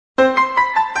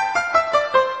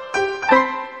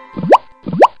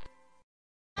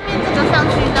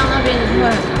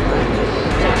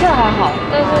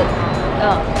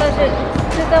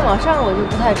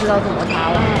才知道怎么擦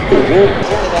了。这边紫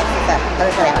色都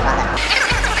是特别好刷的。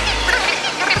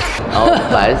然后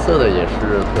白色的也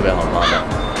是特别好刷的。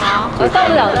好，我到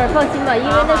不了那儿，放心吧，因为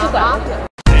那是管不去。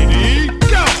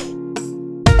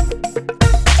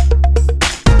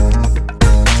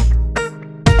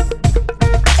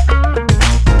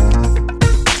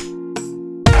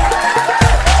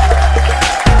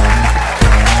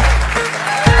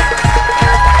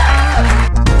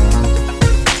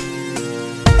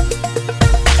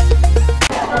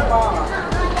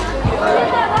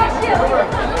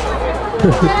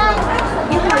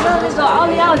 你想要那个奥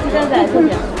利奥鸡蛋仔特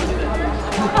别。